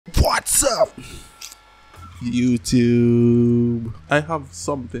What's up, YouTube? I have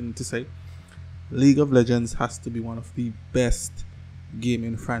something to say. League of Legends has to be one of the best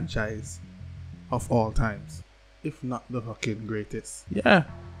gaming franchise of all times, if not the fucking greatest. Yeah,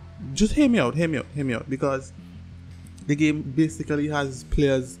 just hear me out, because the game basically has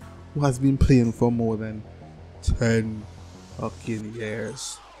players who has been playing for more than 10 fucking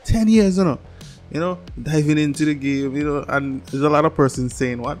years. 10 years, you know, diving into the game, you know, and there's a lot of persons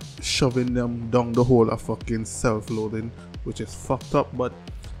saying what? Shoving them down the hole of fucking self-loading, which is fucked up, but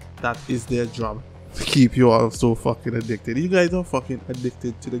that is their job, to keep you all so fucking addicted. You guys are fucking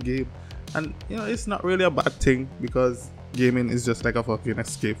addicted to the game, and you know, it's not really a bad thing, because gaming is just like a fucking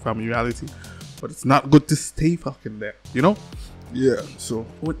escape from reality, but it's not good to stay fucking there, you know? Yeah, so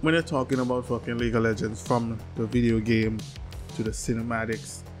when you're talking about fucking League of Legends, from the video game to the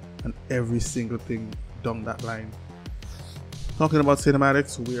cinematics and every single thing down that line. Talking about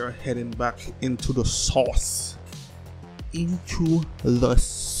cinematics, we are heading back into the sauce. Into the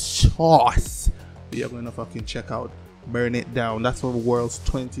sauce. We are going to fucking check out Burn It Down. That's for Worlds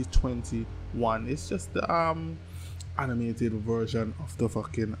 2021. It's just the animated version of the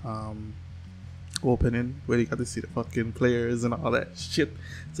fucking opening, where you got to see the fucking players and all that shit.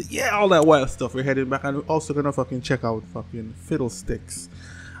 So yeah, all that wild stuff. We're heading back, and we're also gonna fucking check out fucking FiddleSticks.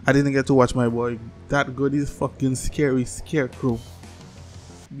 I didn't get to watch my boy that good. He's fucking scary scarecrow.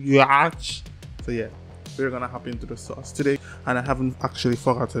 Yatch. So yeah, we're gonna hop into the sauce today, and I haven't actually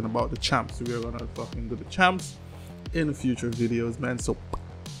forgotten about the champs. So we're gonna fucking do the champs in future videos, man. So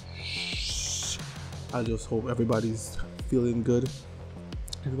I just hope everybody's feeling good,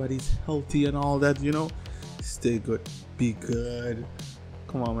 everybody's healthy and all that, you know. Stay good, be good.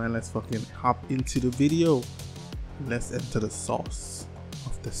 Come on, man, let's fucking hop into the video. Let's enter the sauce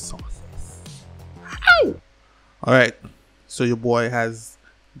of the sauces. All right, so your boy has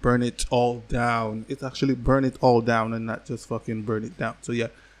Burn It All Down. It's actually Burn It All Down and not just fucking Burn It Down. So yeah,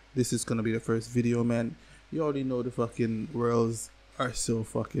 this is gonna be the first video, man. You already know the fucking worlds are so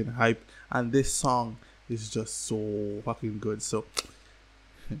fucking hype, and this song is just so fucking good. So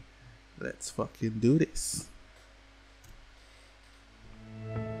let's fucking do this.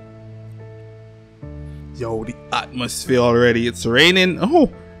 Yo, the atmosphere already. It's raining.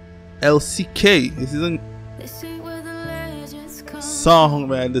 Oh, LCK. This is a song,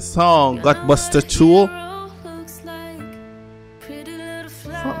 man. The song got Buster Tool. Fuck,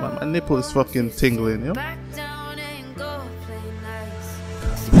 man, my nipple is fucking tingling, yo.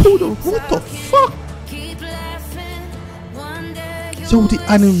 What the fuck? Yo, the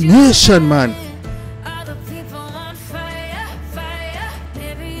animation, man.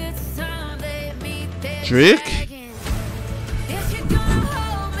 Drake?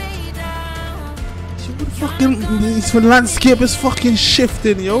 Fucking, this landscape is fucking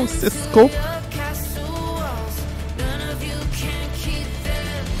shifting, yo. Cisco.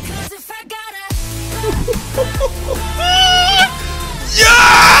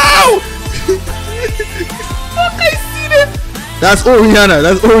 Yo! Fuck, I see this. That's Oriana.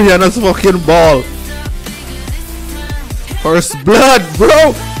 That's Oriana's fucking ball. First blood,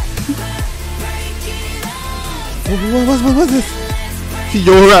 bro. What's this?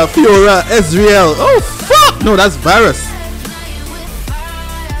 Fiora, Ezreal. Oh fuck! No, that's Varus.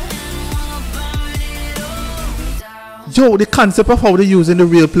 Yo, the concept of how they're using the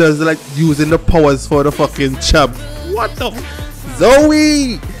real players, they're like using the powers for the fucking chub. What the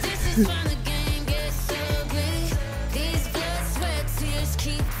Zoe?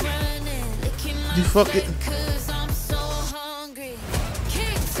 The fuck it.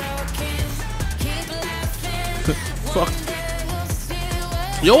 Fuck.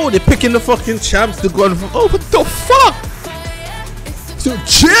 Yo, they're picking the fucking champs to go on. Oh, what the fuck? So,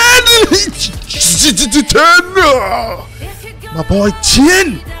 Jin! My boy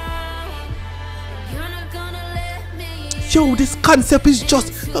Jin! Yo, this concept is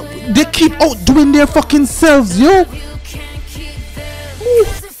just. They keep outdoing their fucking selves, yo! Ooh.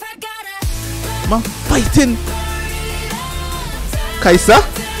 Man, fighting. Kaisa?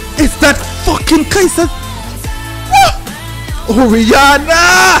 Is that fucking Kaisa?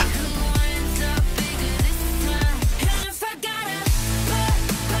 Oriana!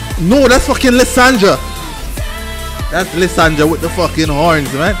 No, that's fucking Lissandra. That's Lissandra with the fucking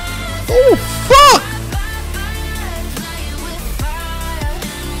horns, man. Oh, fuck!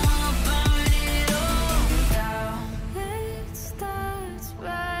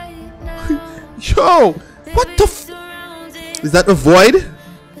 Yo, what the f... Is that a void?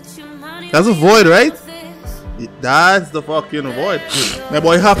 That's a void, right? That's the fucking void. My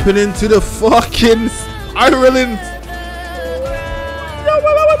boy hopping into the fucking Ireland.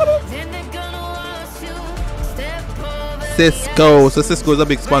 Cisco. So Cisco is a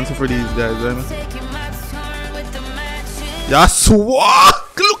big sponsor for these guys, right? That's what.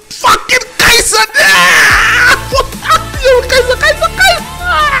 Look, fucking Kaiser there. Yo, Kaiser.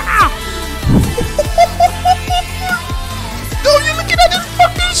 Yo, you looking at this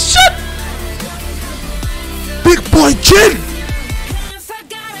fucking shit? Big boy Jin.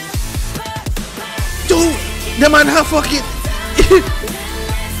 Yo, the man have fucking.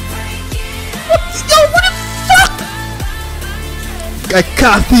 Yo, what the fuck? Guy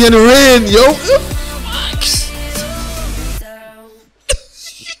Kathy and Rain, yo.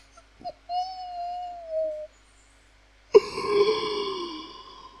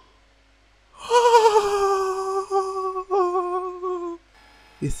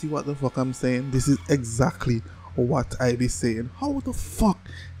 You see what the fuck I'm saying? This is exactly what I be saying. How the fuck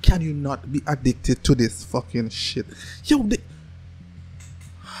can you not be addicted to this fucking shit? Yo,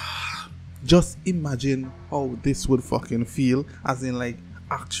 just imagine how this would fucking feel, as in like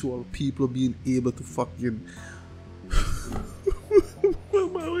actual people being able to fucking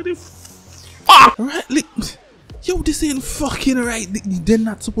right, like, yo, this ain't fucking right. They're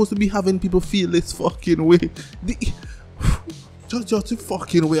not supposed to be having people feel this fucking way. Just the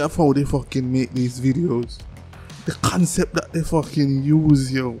fucking way of how they fucking make these videos. The concept that they fucking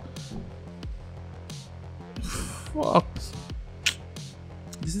use, yo. Fuck.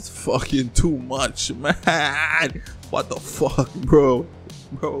 This is fucking too much, man. What the fuck, bro?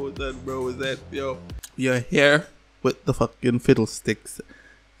 Bro, is that, yo? You're here with the fucking FiddleSticks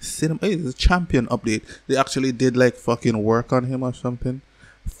cinema. Hey, it's a champion update. They actually did like fucking work on him or something.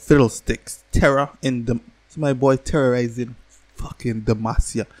 FiddleSticks. Terror in the. It's my boy terrorizing fucking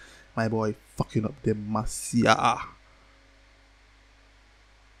Demacia. My boy fucking up Demacia.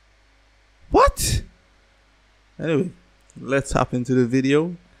 What? Anyway, let's hop into the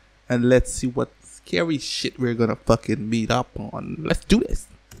video and let's see what scary shit we're gonna fucking meet up on. Let's do this.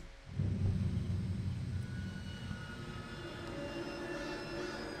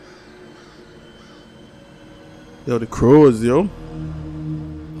 Yo, the crows, yo. A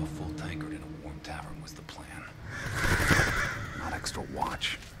full tankard in a warm tavern was the plan. Not extra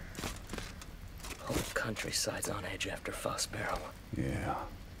watch. Whole countryside's on edge after Fuss Barrel. Yeah.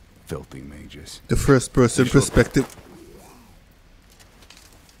 Filthy mages. The first person perspective.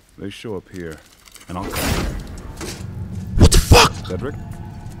 They show up here, and I'll come. What the fuck? Tedrick?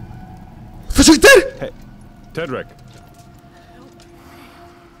 Frederick dead? Hey, Tedrick.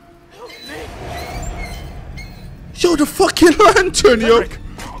 Yo, the fucking lantern, yo. Tedrick.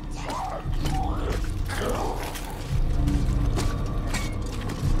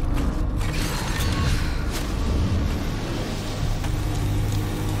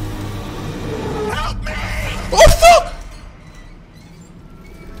 Oh fuck!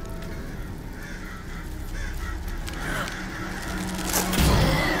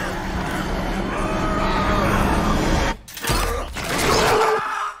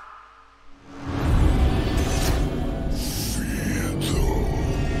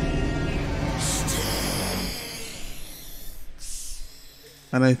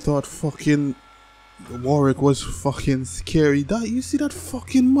 And I thought fucking Warwick was fucking scary. That you see that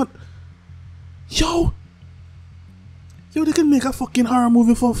fucking mud? Yo, they can make a fucking horror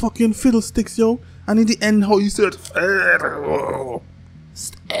movie for fucking FiddleSticks, yo. And in the end, how you said,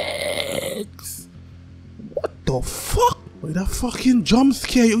 Sticks. What the fuck? Wait, that fucking jump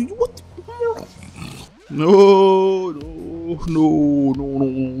scare, yo. What? No.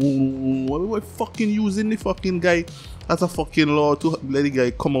 Why am I fucking using the fucking guy as a fucking law to let the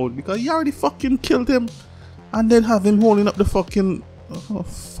guy come out? Because you already fucking killed him. And then have him holding up the fucking. Oh,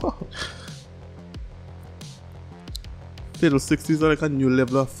 fuck. FiddleSticks is like a new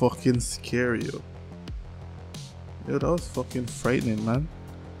level of fucking scary, yo. Yo, that was fucking frightening, man.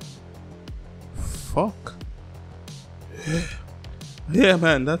 Fuck. Yeah,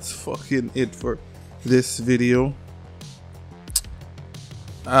 man, that's fucking it for this video.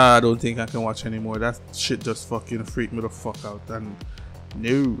 I don't think I can watch anymore. That shit just fucking freaked me the fuck out. And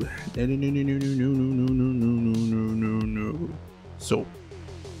no. So,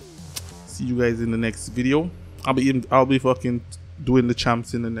 see you guys in the next video. I'll be fucking doing the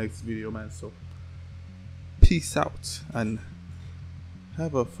champs in the next video, man. So peace out and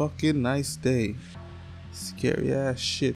have a fucking nice day. Scary ass shit.